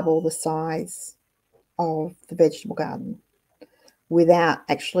than double the size of the vegetable garden without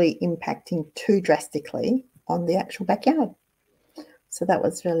actually impacting too drastically on the actual backyard. So that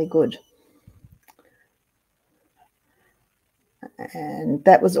was really good. And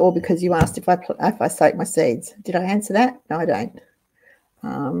that was all because you asked if I soak my seeds. Did I answer that? No, I don't.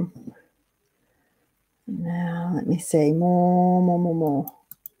 Now let me see. More.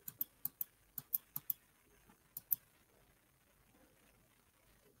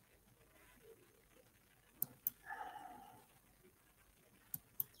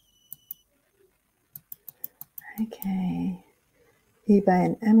 Okay. eBay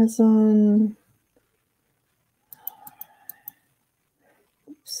and Amazon.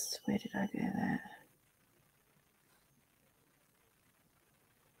 Oops, where did I go there?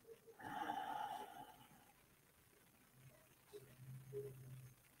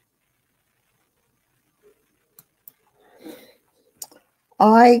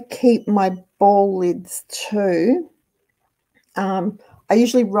 I keep my ball lids too. I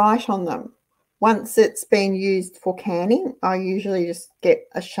usually write on them. Once it's been used for canning, I usually just get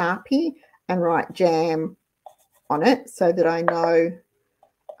a Sharpie and write jam on it so that I know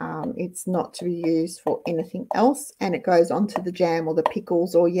it's not to be used for anything else, and it goes onto the jam or the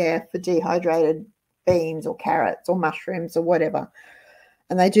pickles, or for dehydrated beans or carrots or mushrooms or whatever.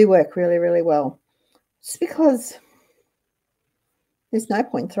 And they do work really well, just because there's no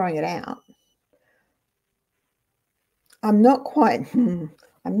point throwing it out. I'm not quite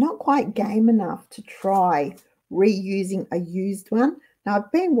game enough to try reusing a used one, Now,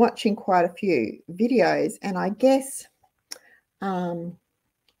 I've been watching quite a few videos, and I guess,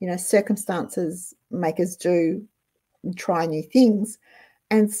 circumstances make us try new things.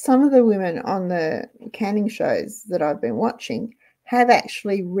 And some of the women on the canning shows that I've been watching have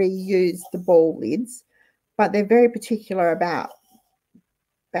actually reused the ball lids, but they're very particular about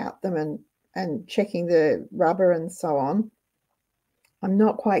them and checking the rubber and so on. I'm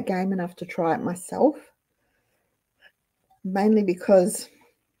not quite game enough to try it myself, mainly because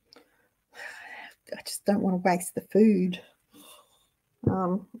I just don't want to waste the food.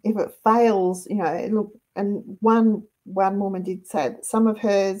 If it fails, look, and one woman did say that some of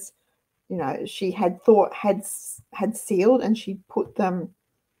hers, she had thought had sealed, and she put them,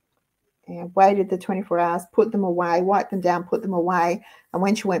 waited the 24 hours, put them away, wiped them down, put them away, and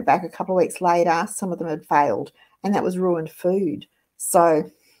when she went back a couple of weeks later, some of them had failed, and that was ruined food. So,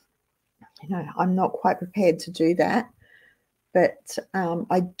 I'm not quite prepared to do that, but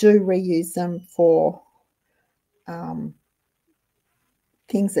I do reuse them for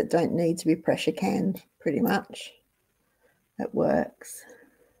things that don't need to be pressure canned, pretty much. It works.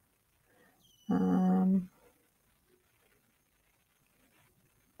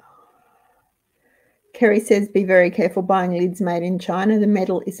 Kerry says, be very careful buying lids made in China. The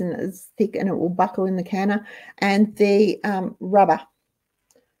metal isn't as thick and it will buckle in the canner. And the rubber,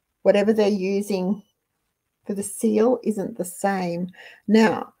 whatever they're using for the seal, isn't the same.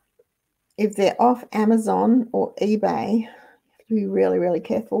 Now, if they're off Amazon or eBay, you have to be really, really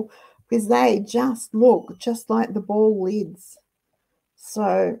careful, because they just look just like the ball lids.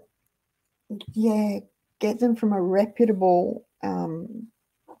 So, yeah, get them from a reputable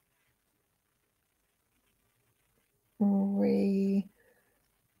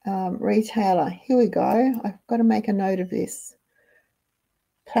retailer. Here we go. I've got to make a note of this.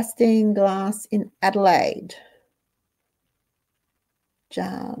 Plastine Glass in Adelaide.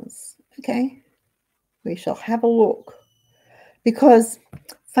 Jars. Okay. We shall have a look. Because,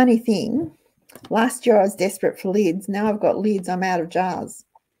 funny thing, last year I was desperate for lids. Now I've got lids. I'm out of jars.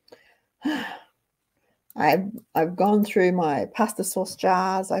 I've gone through my pasta sauce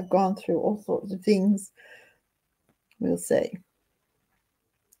jars. I've gone through all sorts of things. We'll see.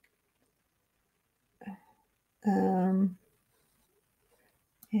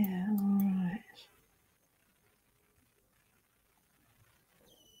 Yeah, all right.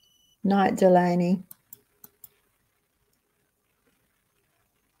 Night, Delaney.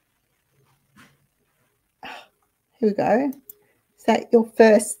 Here we go. Is that your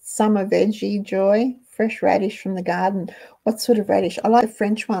first summer veggie, Joy? Fresh radish from the garden. What sort of radish? I like the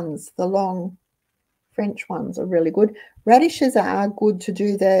French ones. The long French ones are really good. Radishes are good to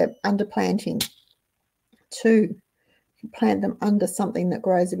do the underplanting too. You plant them under something that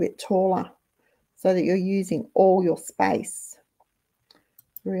grows a bit taller so that you're using all your space.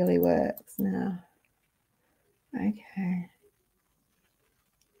 Really works now. Okay.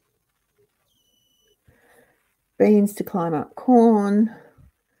 Beans to climb up. Corn.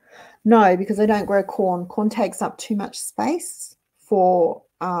 No, because I don't grow corn. Corn takes up too much space for,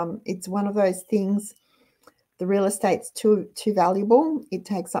 it's one of those things, the real estate's too valuable. It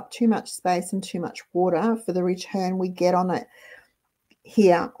takes up too much space and too much water for the return we get on it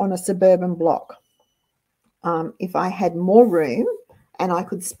here on a suburban block. If I had more room and I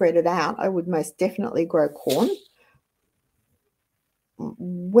could spread it out, I would most definitely grow corn.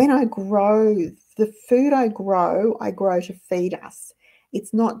 When I grow, the food I grow to feed us.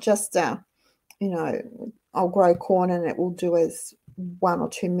 It's not just I'll grow corn and it will do as 1 or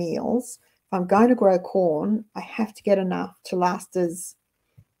 2 meals. If I'm going to grow corn, I have to get enough to last us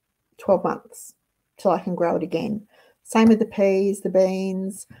 12 months till I can grow it again. Same with the peas, the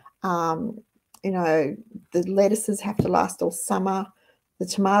beans, the lettuces have to last all summer. The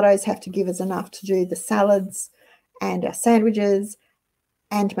tomatoes have to give us enough to do the salads and our sandwiches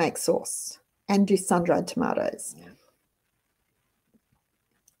and make sauce and do sun-dried tomatoes. Yeah.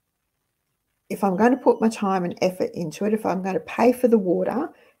 If I'm going to put my time and effort into it, if I'm going to pay for the water,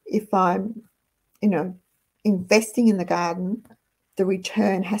 if I'm, investing in the garden, the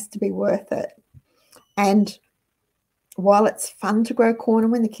return has to be worth it. And while it's fun to grow corn,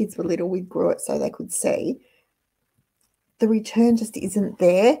 and when the kids were little, we grew it so they could see, the return just isn't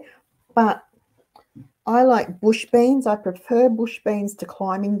there. But I like bush beans. I prefer bush beans to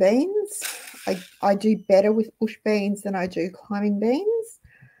climbing beans. I do better with bush beans than I do climbing beans.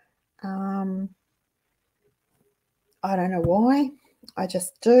 I don't know why. I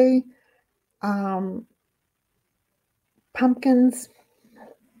just do. Pumpkins.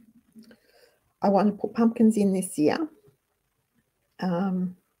 I want to put pumpkins in this year.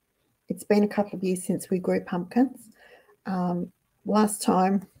 It's been a couple of years since we grew pumpkins. last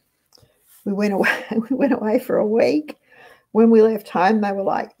time we went away for a week. When we left home, they were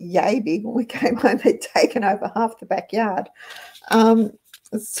like yay big. When we came home, they'd taken over half the backyard.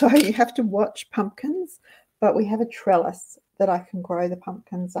 So you have to watch pumpkins, but we have a trellis that I can grow the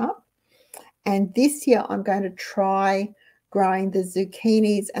pumpkins up. And this year I'm going to try growing the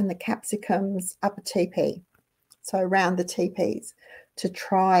zucchinis and the capsicums up a teepee, so around the teepees, to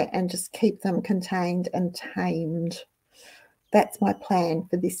try and just keep them contained and tamed. That's my plan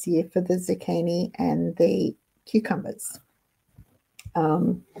for this year for the zucchini and the cucumbers.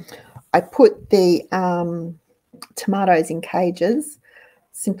 I put the tomatoes in cages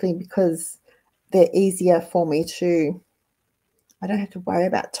simply because they're easier for me to, I don't have to worry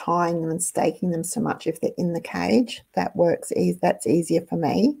about tying them and staking them so much if they're in the cage. That works, that's easier for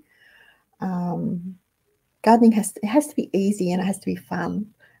me. Gardening has to be easy, and it has to be fun,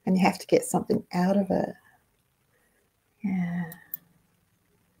 and you have to get something out of it. Yeah.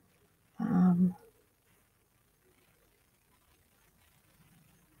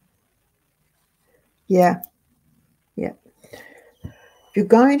 Yeah. If you're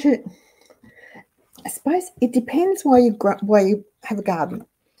going to, I suppose it depends why you have a garden.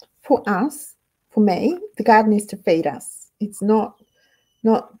 For us, for me, the garden is to feed us. It's not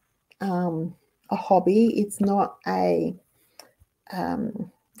a hobby. It's not a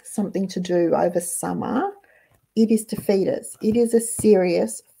something to do over summer. It is to feed us. It is a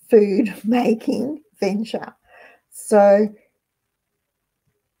serious food making venture. So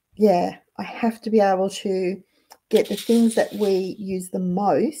yeah, I have to be able to get the things that we use the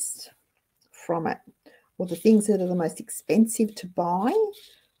most from it, or the things that are the most expensive to buy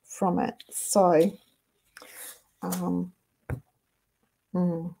from it. So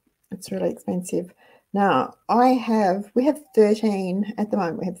it's really expensive. Now we have 13 at the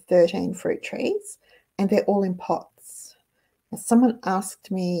moment. We have 13 fruit trees, and they're all in pots. Now, someone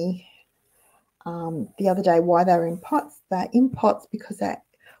asked me the other day why they're in pots. They're in pots because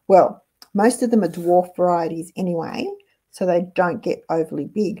most of them are dwarf varieties anyway, so they don't get overly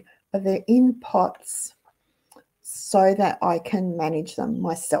big, but they're in pots so that I can manage them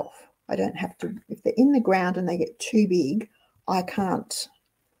myself. I don't have to, if they're in the ground and they get too big, I can't,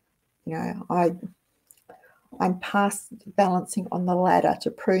 I'm past balancing on the ladder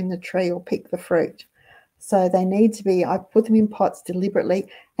to prune the tree or pick the fruit. So they need to be, I put them in pots deliberately,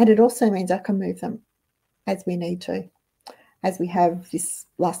 and it also means I can move them as we need to. As we have this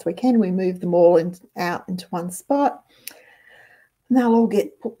last weekend, we moved them all out into one spot, and they'll all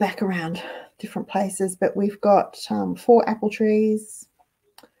get put back around different places. But we've got 4 apple trees,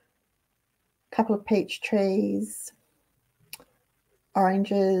 a couple of peach trees,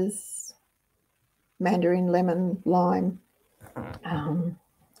 oranges, mandarin, lemon, lime.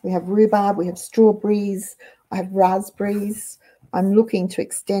 We have rhubarb, we have strawberries, I have raspberries. I'm looking to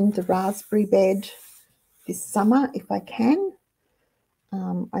extend the raspberry bed this summer if I can.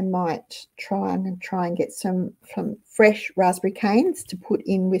 I might try and get some fresh raspberry canes to put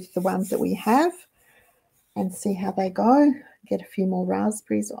in with the ones that we have and see how they go. Get a few more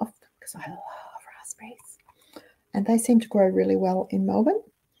raspberries off them because I love raspberries, and they seem to grow really well in Melbourne.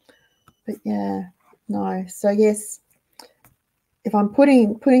 But yeah, no. So yes, if I'm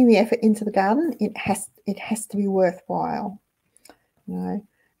putting the effort into the garden, it has to be worthwhile.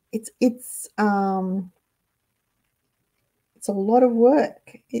 It's a lot of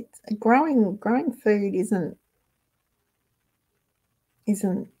work. It's growing food isn't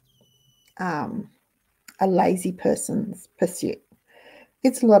a lazy person's pursuit.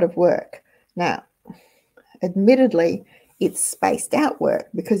 It's a lot of work. Now, admittedly, it's spaced out work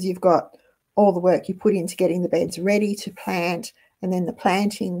because you've got all the work you put into getting the beds ready to plant, and then the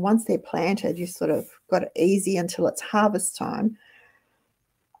planting. Once they're planted, you sort of got it easy until it's harvest time.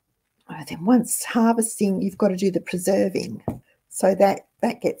 Then once harvesting, you've got to do the preserving. So that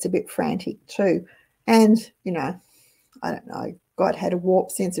gets a bit frantic too. And, I don't know, God had a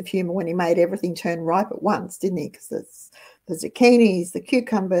warped sense of humour when he made everything turn ripe at once, didn't he? Because there's the zucchinis, the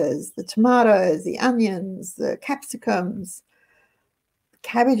cucumbers, the tomatoes, the onions, the capsicums, the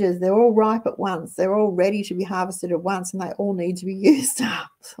cabbages, they're all ripe at once. They're all ready to be harvested at once, and they all need to be used up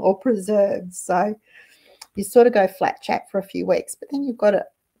or preserved. So you sort of go flat chat for a few weeks, but then you've got it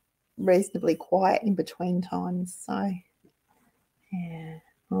reasonably quiet in between times. So yeah,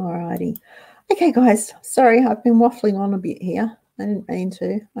 alrighty. Okay, guys, sorry, I've been waffling on a bit here. I didn't mean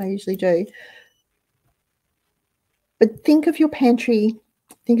to. I usually do. But think of your pantry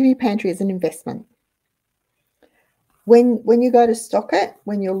as an investment. When you go to stock it,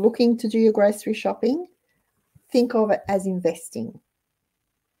 when you're looking to do your grocery shopping, think of it as investing.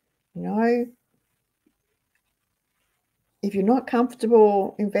 if you're not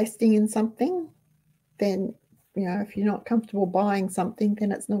comfortable investing in something, then, if you're not comfortable buying something,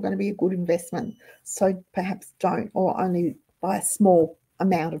 then it's not going to be a good investment. So perhaps don't, or only buy a small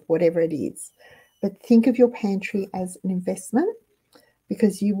amount of whatever it is. But think of your pantry as an investment,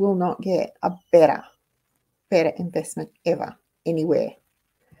 because you will not get a better investment ever anywhere.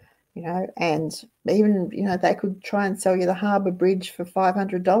 And even, they could try and sell you the Harbour Bridge for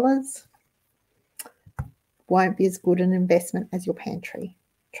 $500. Won't be as good an investment as your pantry.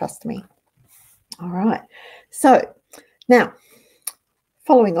 Trust me. All right. So now,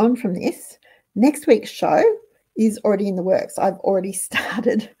 following on from this, next week's show is already in the works. I've already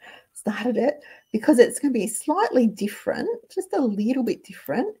started it, because it's going to be slightly different, just a little bit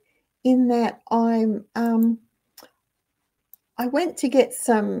different, in that I went to get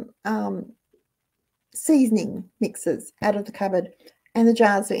some seasoning mixes out of the cupboard, and the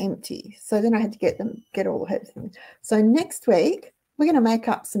jars were empty. So then I had to get all the herbs. So next week, we're going to make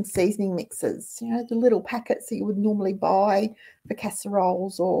up some seasoning mixes, the little packets that you would normally buy for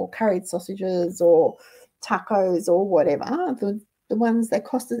casseroles or curried sausages or tacos or whatever. The ones that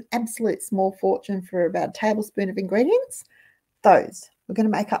cost an absolute small fortune for about a tablespoon of ingredients. Those. We're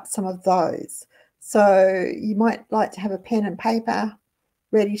going to make up some of those. So you might like to have a pen and paper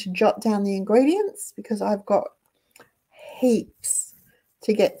ready to jot down the ingredients, because I've got heaps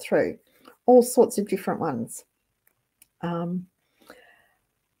to get through, all sorts of different ones,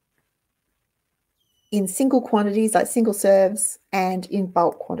 in single quantities, like single serves, and in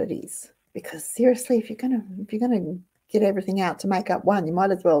bulk quantities. Because seriously, if you're gonna get everything out to make up one, you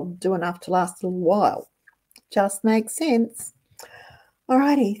might as well do enough to last a little while. Just makes sense.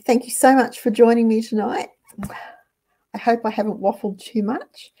 Alrighty, thank you so much for joining me tonight. I hope I haven't waffled too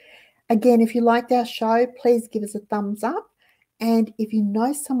much. Again, if you liked our show, please give us a thumbs up. And if you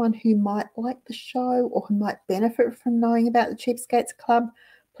know someone who might like the show, or who might benefit from knowing about the Cheapskates Club,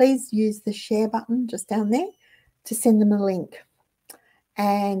 please use the share button just down there to send them a link.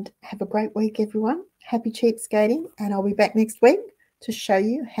 And have a great week, everyone. Happy cheapskating. And I'll be back next week to show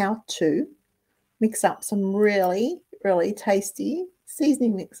you how to mix up some really, really tasty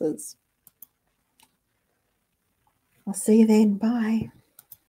seasoning mixes. I'll see you then. Bye.